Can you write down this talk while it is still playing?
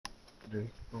do.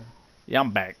 So. Yeah,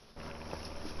 I'm back.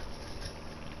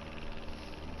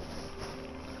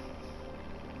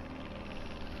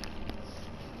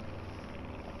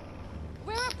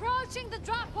 We're approaching the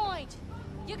drop point.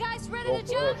 You guys ready Go to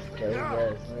for jump? us, okay?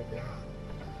 Yes, nigga.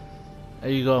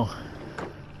 There you go.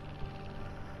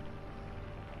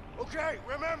 Okay,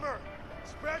 remember,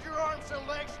 spread your arms and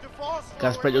legs to fall slow.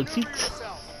 Gotta spread your and maneuver cheeks.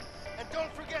 yourself. And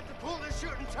don't forget to pull the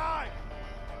shooting time.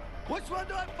 Which one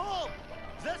do I pull?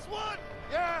 This one?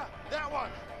 Yeah, that one.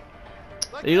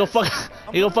 Like You go this.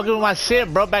 fuck. You go fucking with my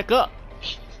shit, bro. Back up.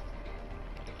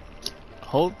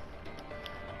 Hold.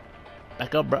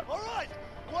 Back up, bro. All right,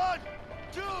 1,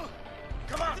 2,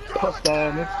 come on.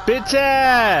 Touchdown, nigga. Bitch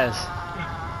ass.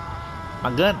 My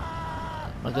gun.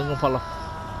 My gun gonna fall off.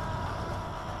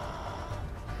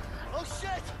 Oh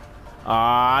shit!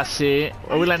 Ah, shit.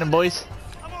 Where we landing, boys?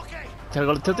 I'm okay. Can I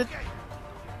go tilted? Okay.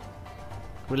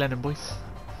 We landing, boys.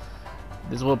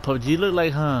 This is what PUBG look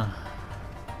like, huh?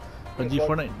 PUBG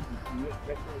Fortnite.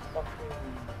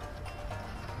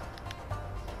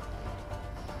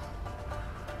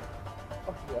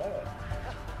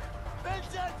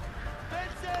 Vincent!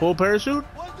 Vincent! Full parachute?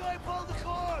 When do I pull the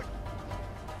cord?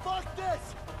 Fuck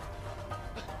this!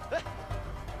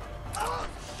 Oh,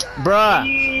 shit! Bruh.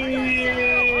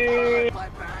 My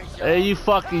parachute! Hey, you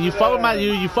fucking, you fuck with my,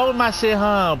 you fuck with my shit,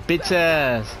 huh? Bitch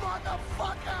ass.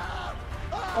 Motherfucker!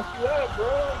 Fuck you up,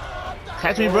 bro.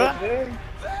 Catch me, bruh.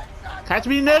 Catch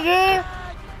me, nigga.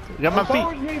 Got my What's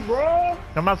wrong feet. with me, bro?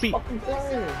 Got my feet. Fucking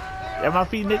flying. Got my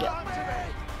feet, nigga.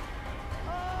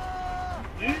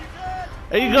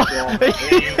 There you go. There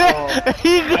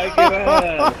you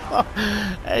go.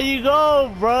 There you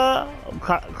go, bro.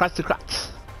 Crotch to crotch.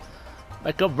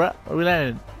 Back up, bro. Where we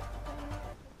landing?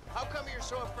 How come you're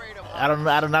so afraid of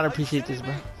I do not appreciate this,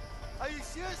 bro. Are you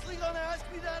seriously gonna ask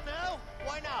me that now?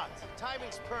 Why not?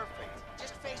 Timing's perfect.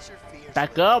 Just face your fears.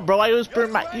 Back up, bro. Why you whispering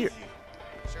in my ear?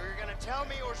 So you're gonna tell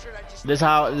me, or should I just? This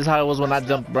how it was when I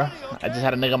jumped, bro. I just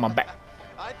had a nigga on my back.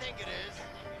 I think it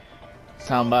is.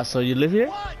 Talking about, so you live here?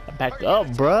 What? Back Are you up,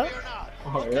 gonna bro. tell me or not?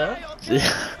 Oh, yeah? Okay.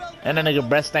 And that nigga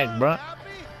breast stank, bro. Happy?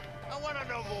 I wanna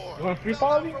know more. You want free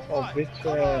party? Oh, bitch,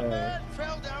 Come on, man.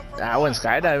 Fell down from I went what?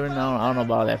 skydiving. I don't know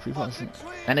about that free fall shit.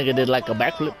 That nigga did like a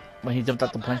backflip when he jumped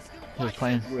out the plane. He was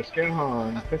playing. You were scared,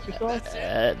 huh? You pissed yourself?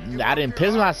 I didn't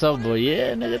piss myself, but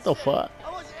yeah, nigga, what the fuck?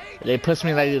 I was 8. They push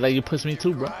me like you push me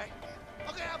too, bro. Right?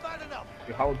 Okay, I've had enough.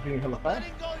 Your heart was beating hella fast?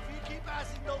 Letting go if you keep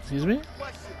asking those Excuse me?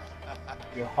 questions.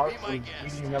 Your heart Be was my guest.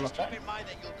 beating hella Just keep fast? in mind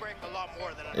that you'll break a lot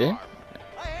more than an Yeah? arm.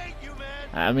 I hate you, man.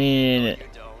 I mean, You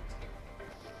don't.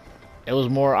 it was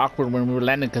more awkward when we were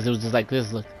landing because it was just like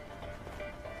this, look.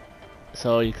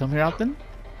 So you come here often?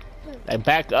 Like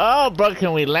back up, bro.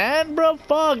 Can we land, bro?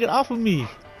 Fuck, get off of me.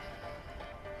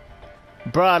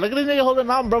 Bro, look at this nigga holding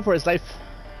on, bro, for his life.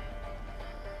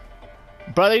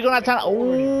 Brother, you gonna have time?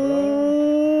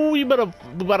 Ooh, you better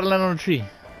land on a tree.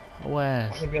 Oh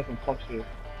ass. I'm gonna get some fuck shit.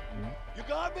 You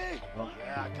got me?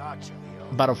 Yeah, I got you, Leo.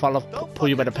 About to fall off, Don't pull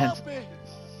you by the fucking pants. drop me.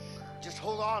 Just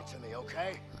hold on to me,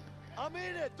 okay? I'm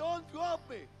in it. Don't drop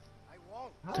me. I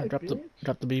won't. Hi, bitch.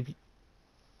 Drop the baby.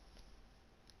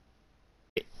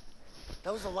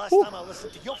 That was the last time I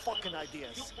listened to your fucking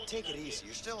ideas. Take it easy.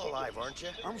 You're still alive, aren't you?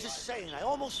 I'm just saying. I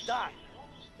almost died.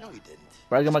 No, you didn't.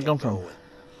 Where I get my Just gun get from? going.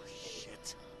 Oh,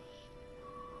 shit.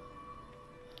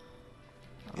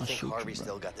 You I'll think shoot you, Harvey bro.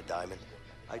 still got the diamond?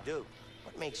 I do.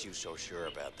 What makes you so sure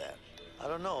about that? I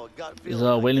don't know. It got It's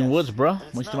Wailing Woods, bro.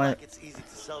 It's Most not of my like it's easy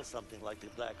to sell something like the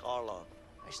Black Arlong.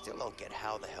 I still don't get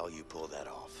how the hell you pull that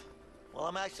off. Well,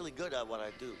 I'm actually good at what I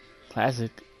do.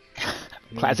 classic,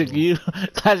 classic you,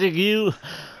 classic you.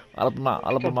 All up in my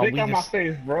Get your dick out my weakness.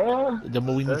 face, bro. The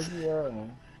more weakness. Dirty, yeah.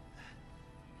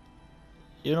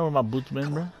 You know where my boots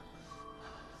been, bro?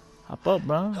 Hop up,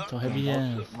 bro. So heavy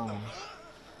ass. Bullshit, man.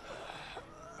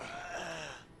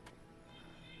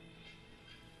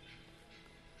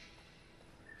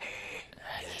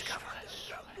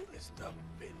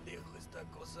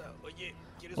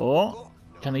 Oh,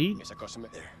 can I eat?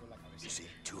 There. You see,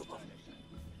 2 of them.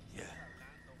 Yeah.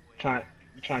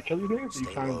 You trying to kill these niggas? Or you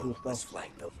Stay trying to low. do Let's stuff?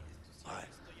 flank them. All right.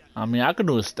 I mean, I could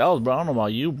do a stealth, bro. I don't know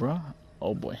about you, bro.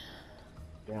 Oh boy.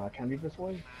 Yeah, I can't leave this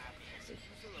way.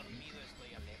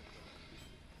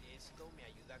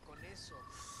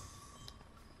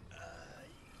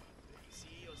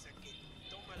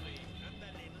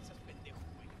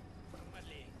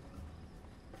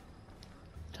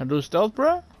 Can I do a stealth,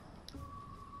 bro?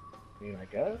 I mean, I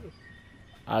guess.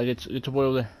 I'll get your boy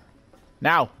over there.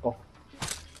 Now. Oh.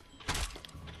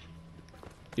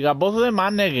 You got both of them, my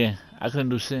nigga. I couldn't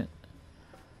do shit.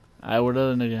 Alright, where the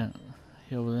other nigga at?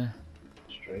 He over there.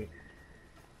 Straight.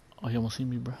 Oh, he almost see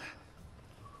me, bro.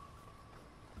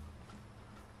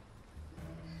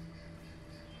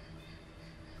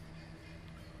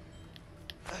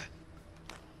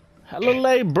 look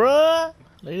like, bruh.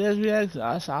 Lady ass reaction.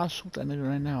 I'll shoot that nigga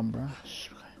right now, bruh.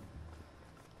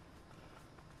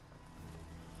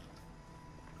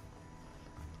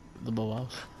 The bow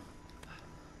house.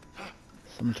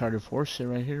 Some Uncharted 4 shit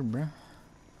right here, bruh.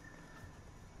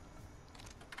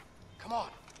 Come on.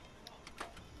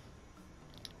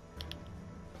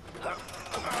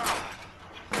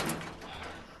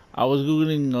 I was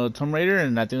googling Tomb Raider,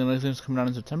 and I think the next one's coming out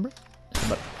in September.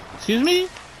 But, excuse me?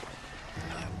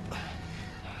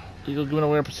 You go giving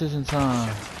away our positions,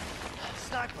 huh?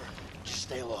 Sniper, just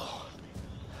stay low.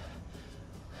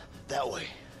 That way.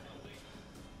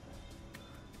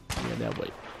 Yeah, that way.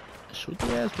 Shoot the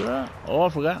ass, bro. Oh, I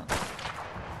forgot.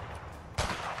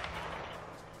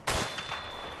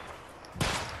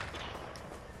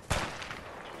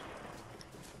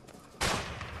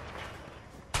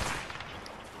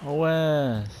 Oh,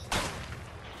 ass.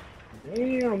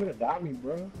 Damn, it got me,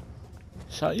 bro.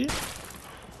 Shot you?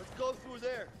 Let's go through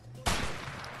there.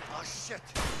 Oh shit.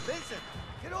 Vincent,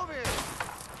 get over here.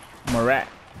 I'm a rat.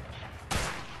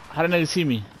 How did nigga see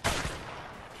me?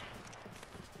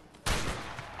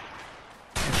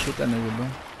 I'll shoot that nigga, bro.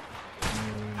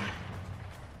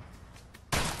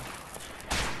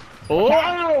 Oh!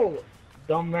 Oh!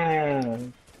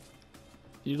 Dumbass.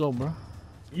 You go, bro.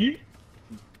 Yeah.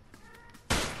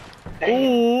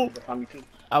 Ooh! They found me too.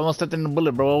 I almost stepped in the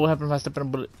bullet, bro. What happened if I step in a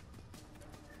bullet?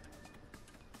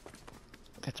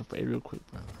 Catch up real quick,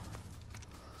 bro.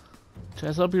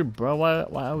 Chest up here, bro. Why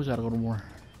I always gotta go to war?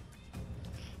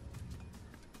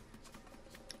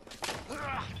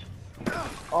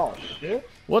 Oh shit.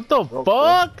 What the Bro,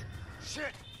 fuck?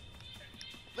 Shit.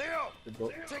 Leo,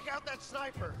 take out that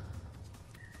sniper.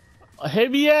 A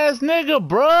heavy ass nigga,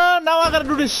 bro. Now I gotta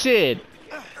do this shit.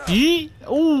 Yeet.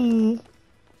 Ooh.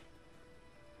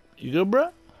 You good, bro?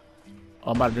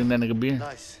 Oh, I'm about to drink that nigga beer.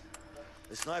 Nice.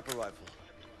 The sniper rifle.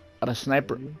 Got a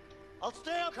sniper. I'll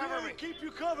stay up here and keep you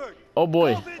covered. Oh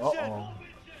boy. Uh-oh.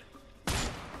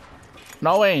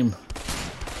 No aim.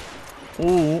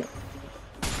 Ooh.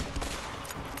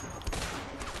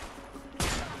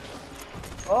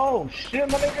 Oh shit,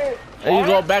 my nigga. There you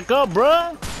go. Back up,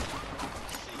 bro.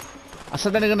 I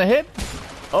said that nigga gonna hit.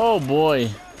 Oh boy.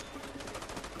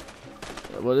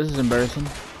 Well, this is embarrassing.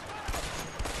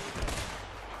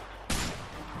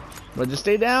 But just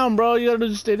stay down, bro. You gotta do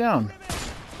just stay down.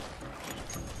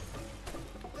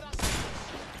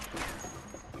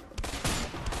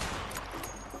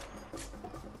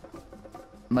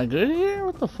 Am I good here?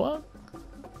 What the fuck?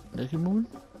 They keep moving.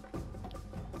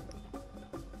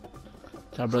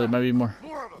 Sorry, brother. Might be more.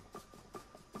 More of them.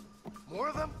 More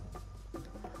of them?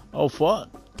 Oh fuck.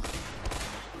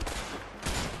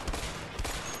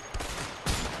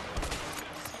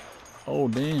 Oh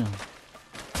damn.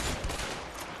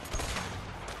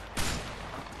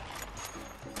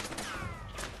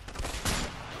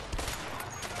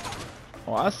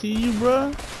 Oh, I see you,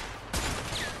 bro.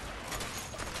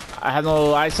 I have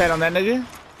no eyesight on that nigga.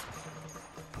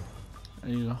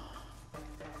 There you go.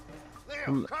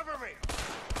 Leo, cover me.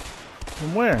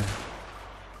 From where?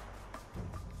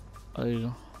 Oh, there you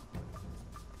go.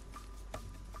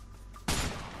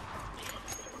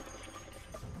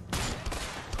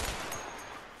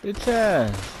 Bitch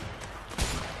ass.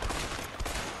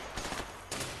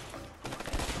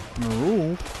 On the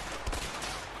roof.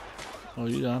 Oh,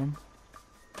 you got him.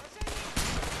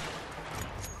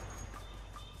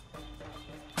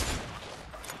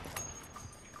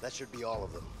 That should be all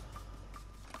of them.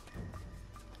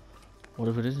 What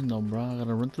if it isn't though, bro? I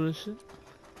gotta run through this shit.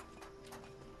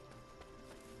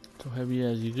 So heavy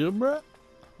as you good, bro?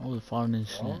 Oh, they're falling in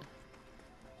shit. Where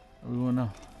we going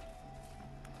now?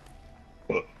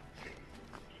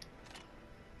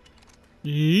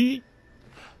 Yeet.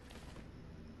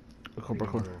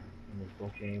 Record.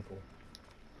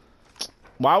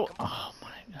 Wow. Oh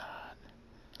my god.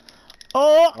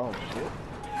 Oh! Oh shit.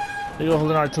 There you go,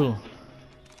 holding R2.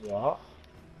 Yeah.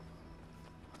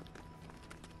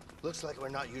 Looks like we're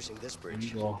not using this There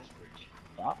bridge. you go.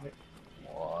 Stop it.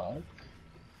 What?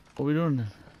 What we doing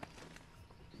then?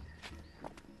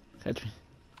 Catch me.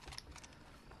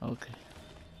 Okay.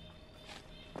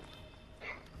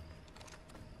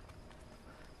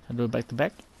 Can I do it back to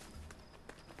back?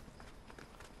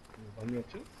 You want me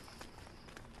too?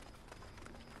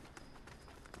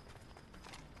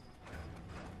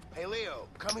 Hey Leo,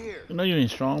 come here. You know you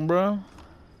ain't strong, bro.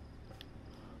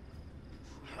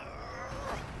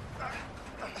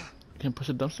 You can't push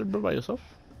a dumpster, bro, by yourself?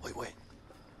 Wait.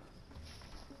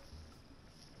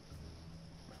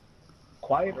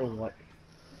 Quiet or what?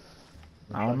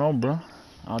 I don't know, bro.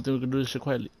 I don't think we can do this shit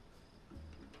quietly.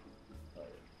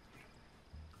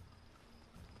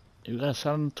 You got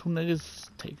shot on 2 niggas?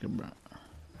 Take it, bro.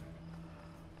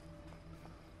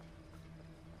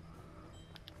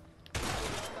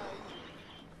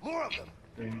 More of them.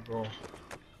 There you go.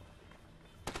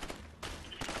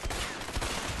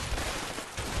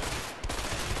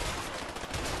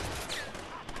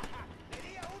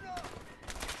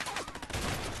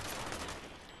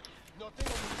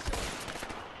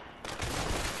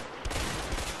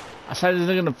 I shot this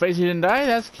nigga in the face, he didn't die?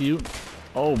 That's cute.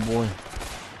 Oh boy.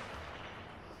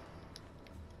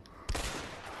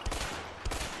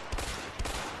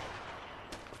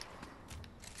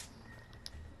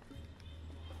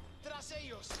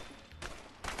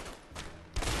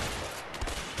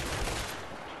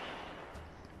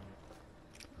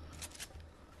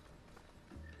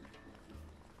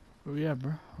 Where we at,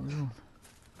 bro? What are we doing?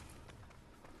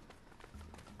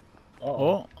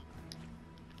 Oh.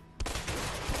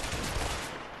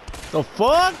 The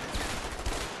fuck?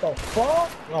 The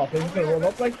fuck? Oh, so you can roll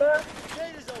up like that?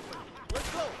 Gate is open.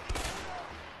 Let's go.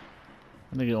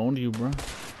 That nigga owned you, bro.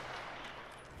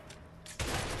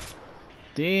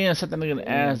 Damn, shot that nigga in the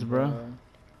ass, bro.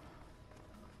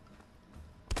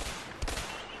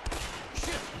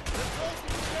 Shit. Let's go to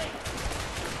the gate.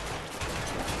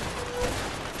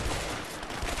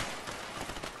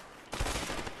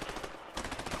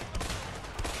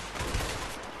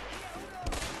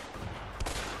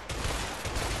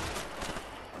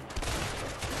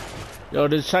 Yo,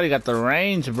 this shotty got the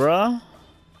range, bro.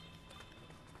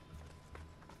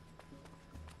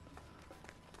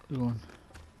 You going?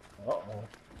 Uh-oh.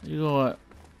 You going?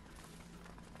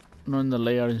 Knowing the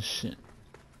layout and shit.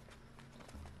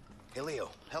 Hey, Leo,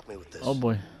 help me with this. Oh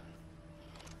boy.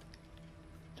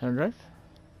 Turn drive?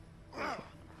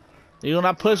 You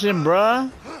not pushing,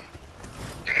 bruh?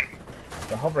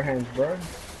 The hover hands, bro.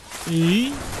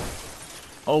 Yee.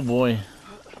 Oh boy.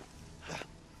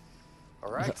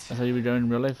 All right. That's how you be doing in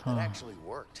real life, huh? That actually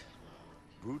worked.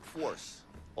 Brute force.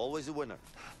 Always a winner.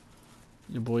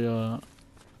 Your boy,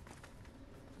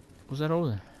 what's that over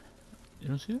there? You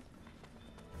don't see it?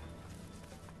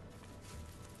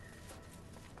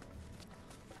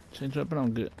 Change weapon,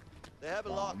 I'm good. They have a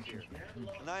lock here,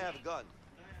 and I have a gun.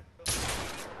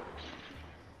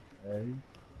 Hey.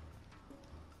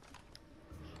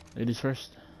 Ladies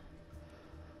first.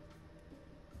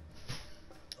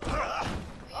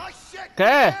 Oh shit!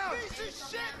 ¿Qué? Piece of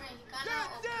shit! You're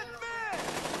a dead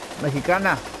man!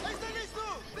 Mexicana. ¡Está listo!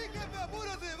 ¡Sí, jefe,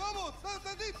 apúrate! ¡Vamos!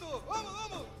 ¡Está listo! ¡Vamos,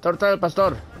 vamos! Torta del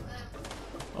pastor.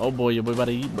 Oh boy, your boy about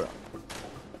to eat, bro.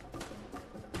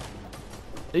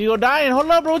 You go dying.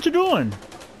 Hold up, bro. What you doing?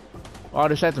 Oh,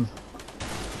 they shot him. Go!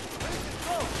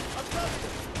 I'm coming!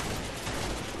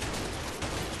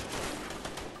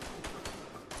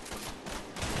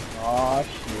 Oh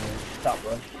shit. Stop,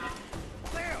 bro.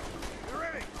 Leo, you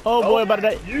ready? Oh boy, about to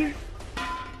die. You.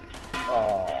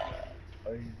 Oh.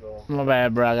 There you go. My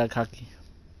bad, bro. I got cocky.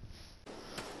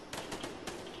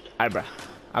 Alright, bro.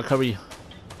 I'll cover you.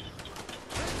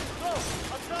 Go!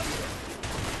 I'm coming!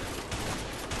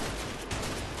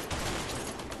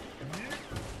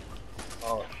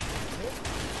 Oh shit.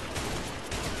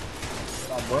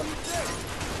 Stop, bro.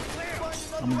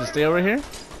 I'm gonna just stay over here.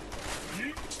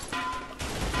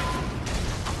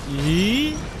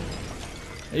 Yee.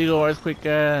 There you go, earthquake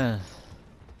ass.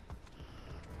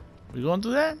 We going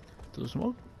through that? Through the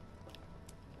smoke?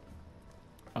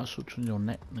 I'll shoot you in your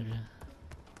neck, nigga.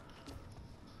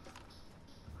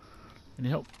 Any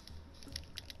help?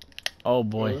 Oh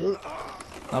boy.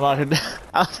 I'm out here.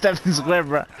 I'll step in square,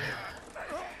 bro.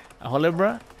 I hold it,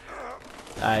 bro.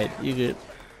 Alright, you good.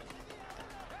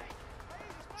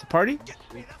 It's a party?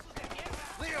 Leo,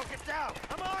 get down!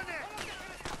 I'm on it!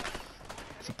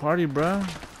 It's a party, bro.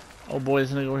 Oh boy,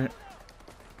 this nigga over here.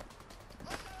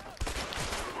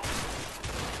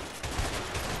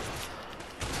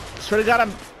 Swear to God,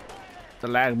 I'm the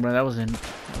lag, bro. That wasn't me.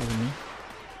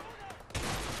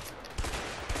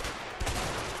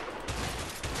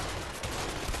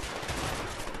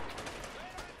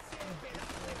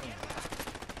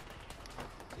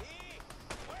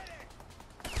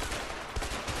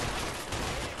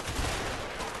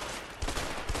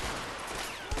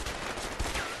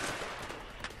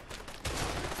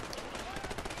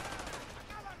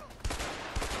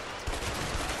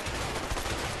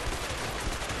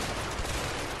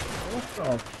 What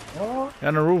the fuck?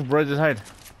 On the roof, bro. Just hide.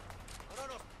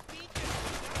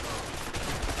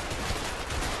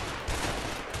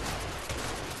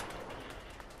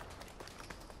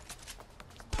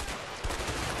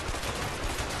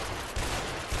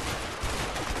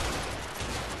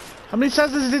 How many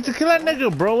shots does it take to kill that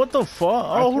nigga, bro? What the fuck?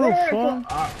 Oh, who the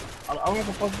fuck? I don't know what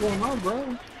the fuck's going on,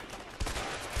 bro.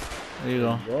 There you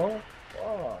go. Yo.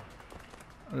 Oh.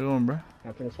 Where you going, bro?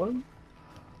 After this one?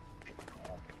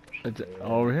 It's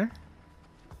over here.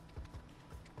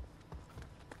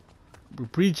 We're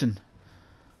preaching.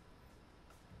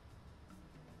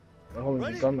 Don't hold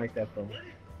your gun like that, though.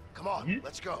 Come on,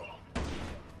 let's go.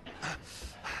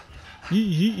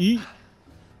 Yeet.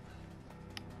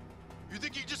 You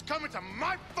think you just come into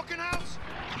my fucking house?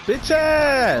 Bitch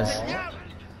ass! Yeah,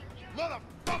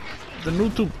 motherfucker! The new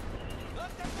tube.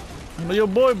 You know your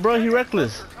boy, bro, he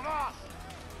reckless. Come on,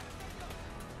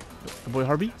 The boy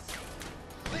Harvey?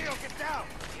 Leo, get down!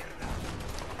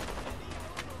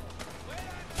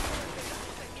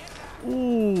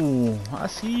 Ooh, I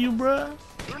see you, bro.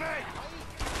 Grenade!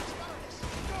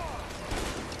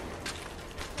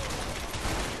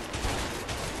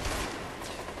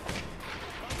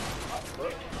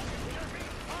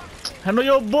 Handle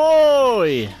your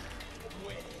boy!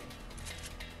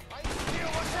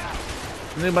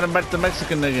 Nigga better back the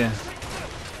Mexican nigga.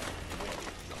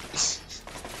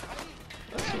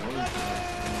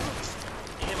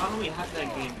 Damn, I don't even have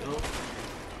that game, bro.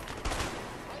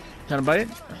 Trying to bite it?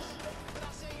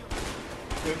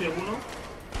 Pepe Uno?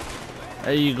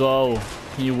 There you go.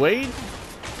 Can you wait?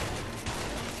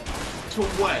 To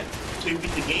what? To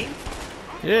beat the game?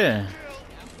 Yeah.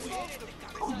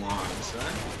 Come on,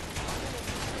 son.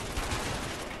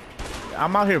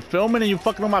 I'm out here filming and you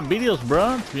fucking on my videos,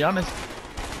 bro. To be honest.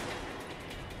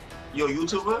 Yo,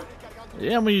 YouTuber?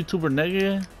 Yeah, I'm a YouTuber,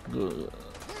 nigga.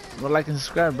 Go like and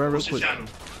subscribe, bro, real What's your quick. channel?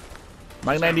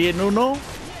 Mike 98 Nuno?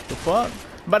 The fuck?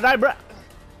 But die, bro.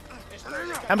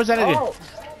 Ampersand nigga. Oh!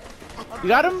 You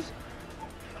got him?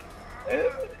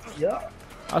 Yeah.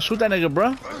 I'll shoot that nigga,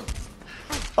 bro.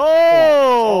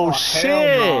 Oh, shit.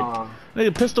 Hell nah.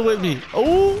 Nigga pistol with me.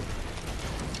 Oh.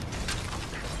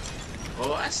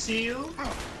 Oh, I see you.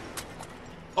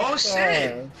 Oh,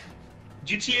 shit.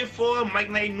 GTA 4, Mike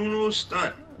Knight Nuno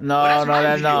stunt. No, that's no, my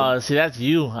that, video. no. See, that's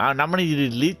you. I'm gonna need you to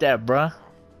delete that, bro.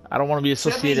 I don't want to be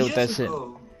associated with that shit.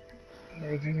 Look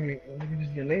at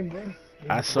your name, bro.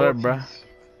 I swear, bro.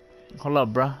 Hold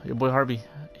up, bro. Your boy Harvey.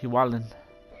 He wildin'.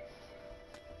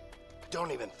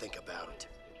 Don't even think about it.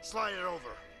 Slide it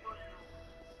over.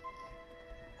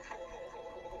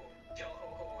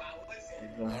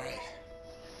 All right.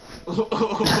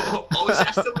 Oh, is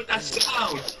that still with that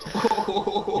sound?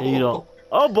 There you go.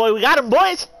 Oh, boy. We got him,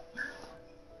 boys.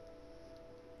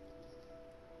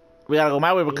 We gotta go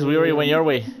my way because we already went your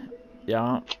way.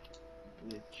 Yeah.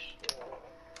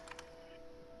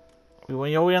 We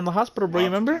went your way on the hospital, bro. You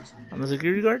remember? On the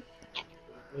security guard?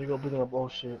 You go bring up all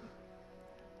shit.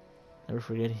 Never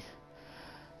forget it.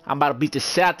 I'm about to beat the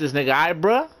shit out this nigga, alright,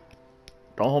 bro?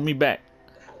 Don't hold me back.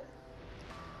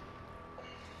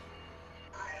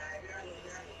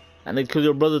 And they killed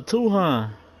your brother too, huh?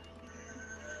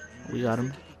 We got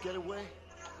him. Get away?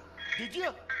 Did you?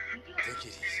 Take it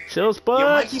easy. Chill, Yo, Spud.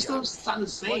 Mikey still sound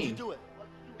the Why'd you same. do it?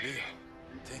 Leo,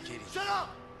 take it easy. Shut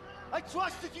up! I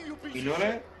trusted you, you piece You know of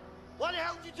that? shit. Why the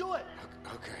hell did you do it?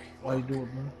 Okay. Why you do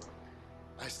it, man?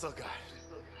 I still got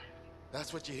it.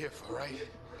 That's what you're here for, right?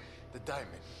 The diamond.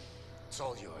 It's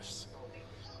all yours.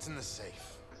 It's in the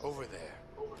safe. Over there.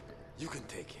 You can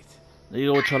take it. There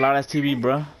you go with your loud ass TV,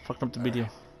 bro. Fucked up the video.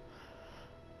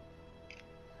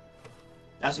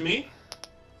 That's me?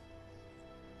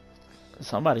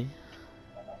 Somebody.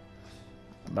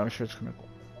 But I'm sure it's gonna go.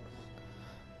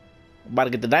 About to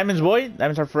get the diamonds, boy.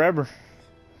 Diamonds are forever.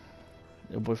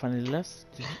 Your boy finally left.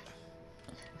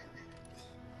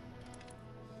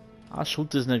 I'll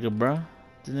shoot this nigga, bro.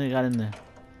 This nigga got in there.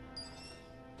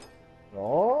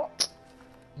 Oh.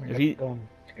 If he,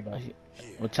 Check it out.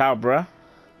 watch out, bro.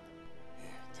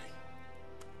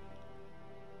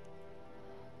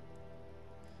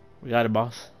 We got it,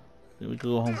 boss. Then we can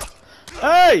go home.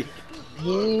 Hey!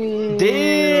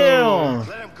 Damn!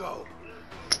 Let him go.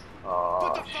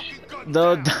 Oh,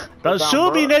 Don't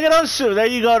shoot me, nigga. Don't shoot. There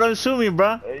you go. Don't shoot me,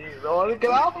 bro. hey, you get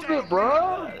off of it,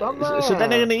 bro. Shoot that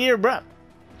nigga in the ear, bro.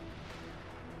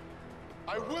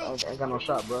 I will. I got no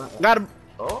shot, bro. Got him.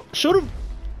 Oh. Shoot him.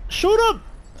 Shoot him.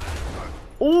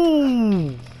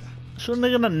 Ooh. Shoot a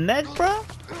nigga in the neck, bro.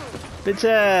 Bitch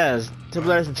ass.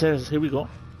 Triple R's and chairs. Here we go.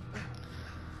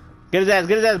 Get his ass,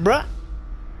 bro.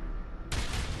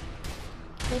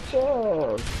 Bitch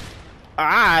ass.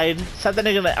 Alright. Shot that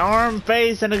nigga in the arm,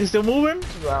 face. That nigga still moving.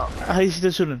 Wow. He's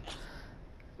still shooting.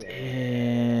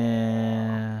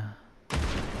 Yeah.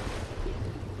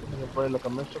 Nigga play like a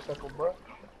menstrual cycle, bro.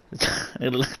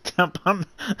 It look tampon.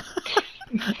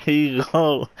 Here you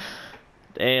go.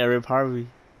 Damn, Rip Harvey.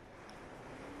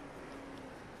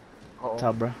 What's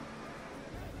up, bro?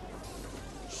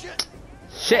 Shit.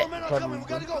 Shit. More men are coming. We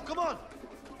gotta go. Come on.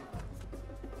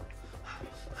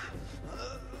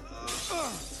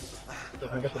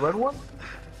 Can I get the red one?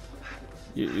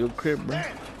 You crib, bro.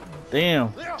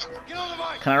 Damn. Leo, get on the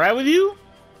bike. Can I ride with you?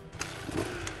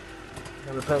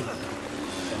 It depends.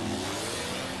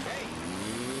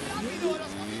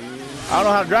 I don't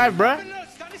know how to drive, bro.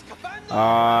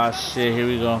 Ah, shit. Here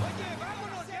we go.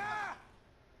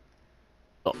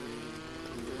 Oh.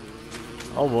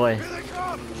 Oh boy.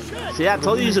 See, I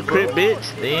told you he's a crip,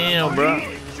 bitch. Damn, bro.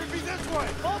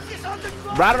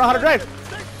 Bro, I don't know how to drive.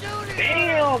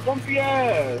 Damn, bumpy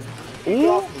ass.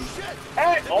 Ooh.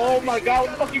 Hey, oh my god,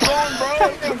 what the fuck you going, bro?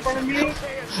 You in front of me?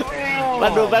 Damn. I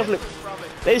do a backflip.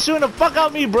 They shooting the fuck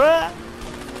out me, bro.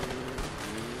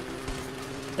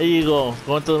 There you go.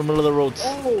 Going through the middle of the roads.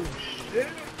 Oh shit.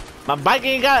 My bike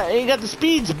ain't got the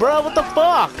speeds, bro. What the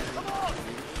fuck?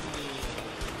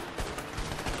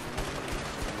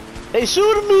 They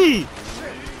shooting me.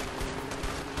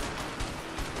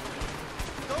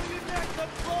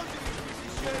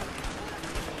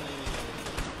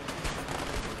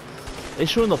 They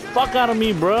shooting the fuck out of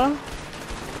me, bro.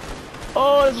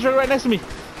 Oh, there's a truck right next to me.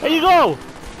 There you go.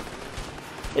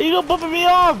 There you go, bumping me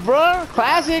off, bro.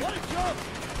 Classic.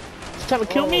 Just trying to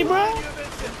kill me, bro.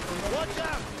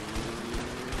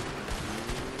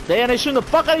 Damn, they shooting the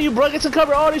fuck out of you, bro. Get some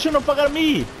cover. Oh, they shooting the fuck out of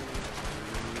me.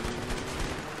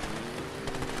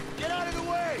 Get out of the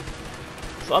way.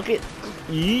 Fuck it.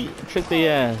 Yeet. Trick the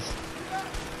ass.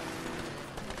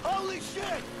 Holy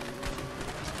shit.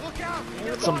 Look out.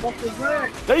 Some... What the fuck is that?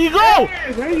 There you go.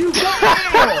 Hey, there you go.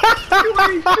 You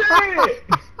ain't shit.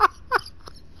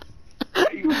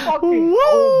 You fucking Woo!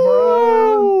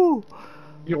 oh, bro.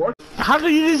 You work? How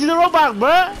can you didn't see the robot,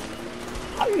 bro?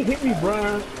 How you hit me,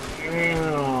 bro?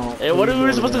 Damn. Hey, what if we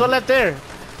were supposed to go left there?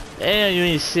 Damn, you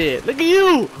ain't shit. Look at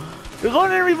you. You're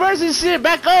going in reverse and shit.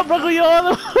 Back up, bro. Go your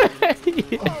other way.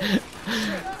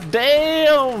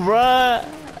 Damn, bro.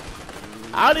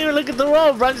 I don't even look at the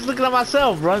road, bro. I'm just looking at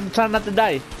myself, bro. I'm trying not to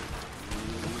die.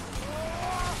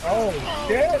 Oh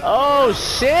shit. Oh,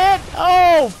 shit.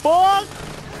 Oh, fuck.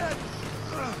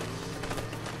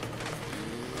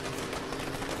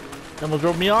 Almost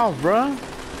drove me off, bro.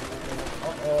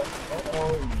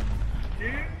 Uh-oh.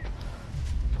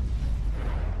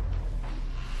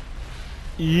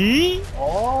 Yee?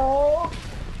 Oh.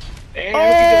 Damn,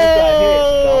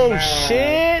 Oh, got hit.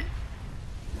 shit.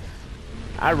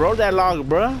 I rode that log,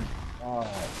 bro. Oh.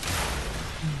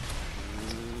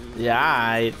 Yeah,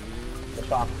 alright.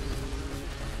 Stop.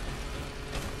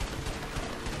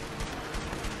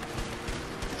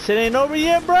 Shit ain't over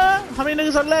yet, bro. How many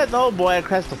niggas are left? Oh boy, I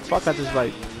crashed the fuck out this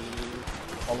bike.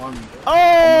 Hold on.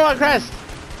 Oh, I crashed.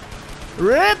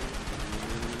 Rip.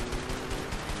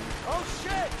 Oh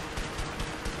shit.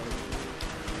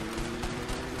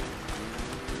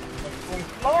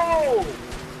 Oh.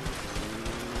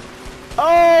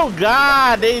 Oh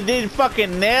god, they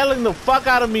fucking nailing the fuck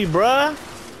out of me, bruh.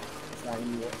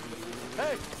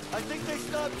 Hey, I think they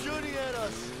stopped shooting at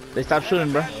us. They stopped shooting,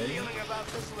 bruh. Feeling about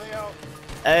this, Leo.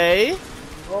 Hey,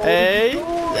 hey,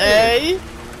 hey,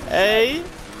 hey.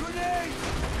 Grenades!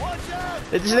 Watch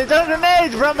out! They throw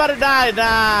grenades, bro. I'm about to die.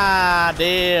 Nah,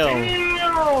 damn.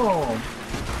 Damn.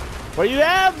 Where you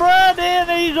at, bro? Damn,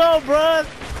 there you go, bro.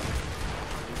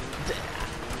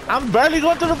 I'm barely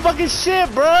going through the fucking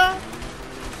shit, bro.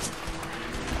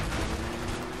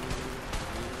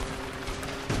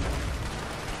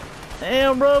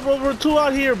 Damn, bro, we're two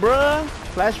out here, bro.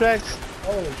 Flashbacks.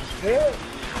 Oh shit.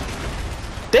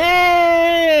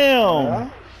 Damn. Yeah.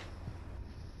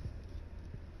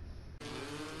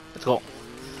 Let's go.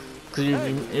 Cause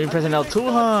you're pressing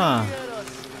L2, huh?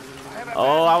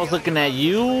 Oh, I was looking at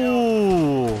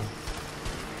you.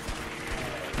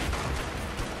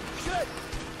 Shit!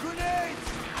 Grenades!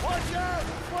 Watch out!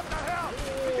 What the hell?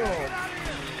 We gotta get out of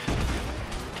here!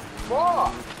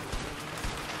 Fuck.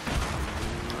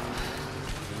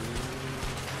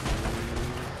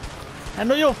 I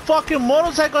know your fucking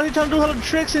motorcycle. He trying to do all the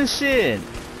tricks and shit.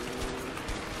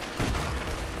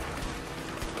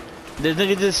 This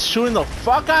nigga just shooting the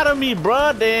fuck out of me,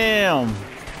 bruh. Damn.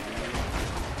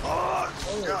 Oh,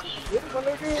 shit! Shit, my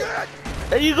nigga.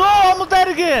 There you go. Almost dead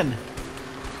again.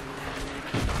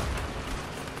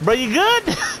 Bro, you good?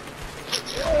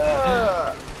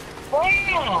 Yeah.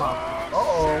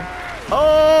 Uh-oh.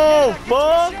 Oh,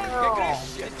 fuck.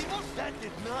 That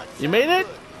did not. You made it?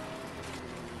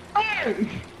 Hey.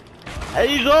 There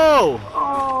you go.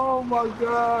 Oh my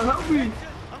god. Help me.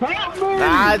 Help me.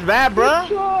 Nah, it's bad, bruh.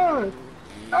 Son.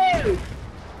 Hey.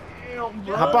 Damn,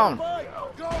 bro. Hop on. Go,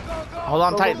 go, go! Hold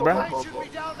on tight, bruh. Shoot me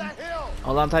down that hill!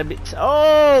 Hold on tight, bitch.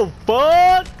 Oh,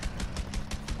 fuck.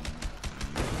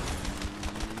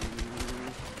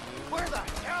 Where the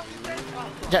hell did they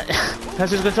come from?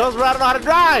 That's just controls, bro. I don't know how to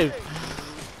drive.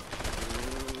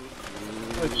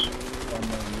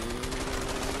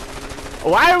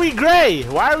 Why are we gray?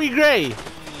 Why are we gray?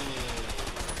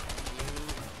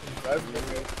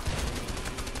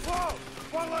 Whoa!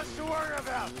 One less to worry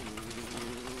about.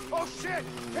 Oh shit!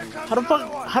 Here comes How the another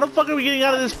fuck? one. How the fuck are we getting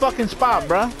out of this fucking spot,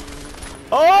 bruh?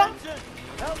 Oh!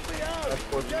 Help me out!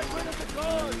 Get rid of the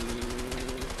guard!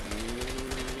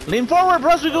 Lean forward,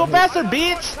 bro, so we go faster,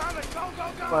 bitch. Go,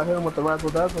 go, go! I hit him with the razzle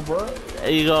dazzle, bro. There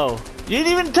you go. You ain't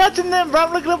even touching them, bro.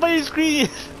 I'm looking up at your screen.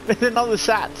 Missing all the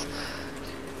shots.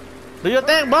 Do your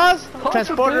thing, boss.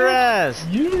 Transport your ass.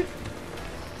 You?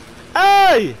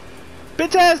 Hey!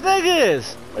 Bitch ass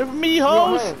niggas! Wait for me,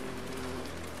 hoes!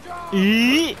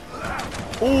 Eee!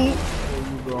 Ooh!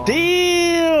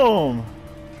 Damn!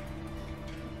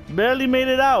 Barely made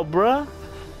it out, bruh.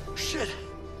 Shit!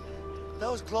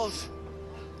 That was close.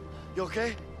 You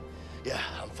okay? Yeah,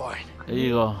 I'm fine. There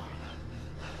you go.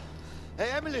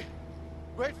 Hey, Emily!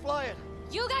 Great flying!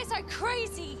 You guys are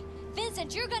crazy!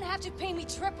 Vincent, you're gonna have to pay me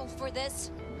triple for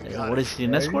this. Hey, what is she,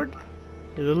 an escort?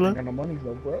 Hey, little Ain't one? got no money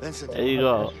though, bro. Vincent, There you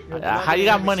go. you're How not you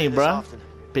gonna got money, hear me say this bruh? often,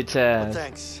 Bitch but ass.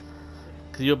 thanks.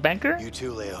 Cause you a banker? You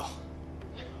too, Leo.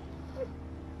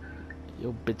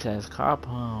 Yo, bitch ass cop,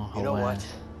 huh? You know Hoe what?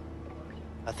 ass.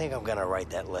 I think I'm gonna write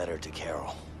that letter to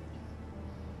Carol.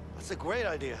 That's a great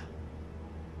idea.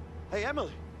 Hey,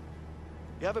 Emily.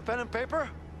 You have a pen and paper?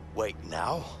 Wait,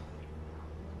 now?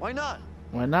 Why not?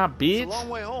 Why not, It's a bitch? long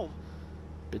way home.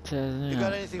 Bitch ass. You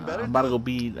got anything better I'm to about to do? go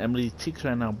beat Emily's cheeks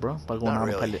right now, bro. About to go Not on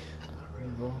really. pellet.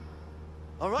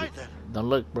 All right, then. Don't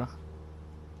look, bro.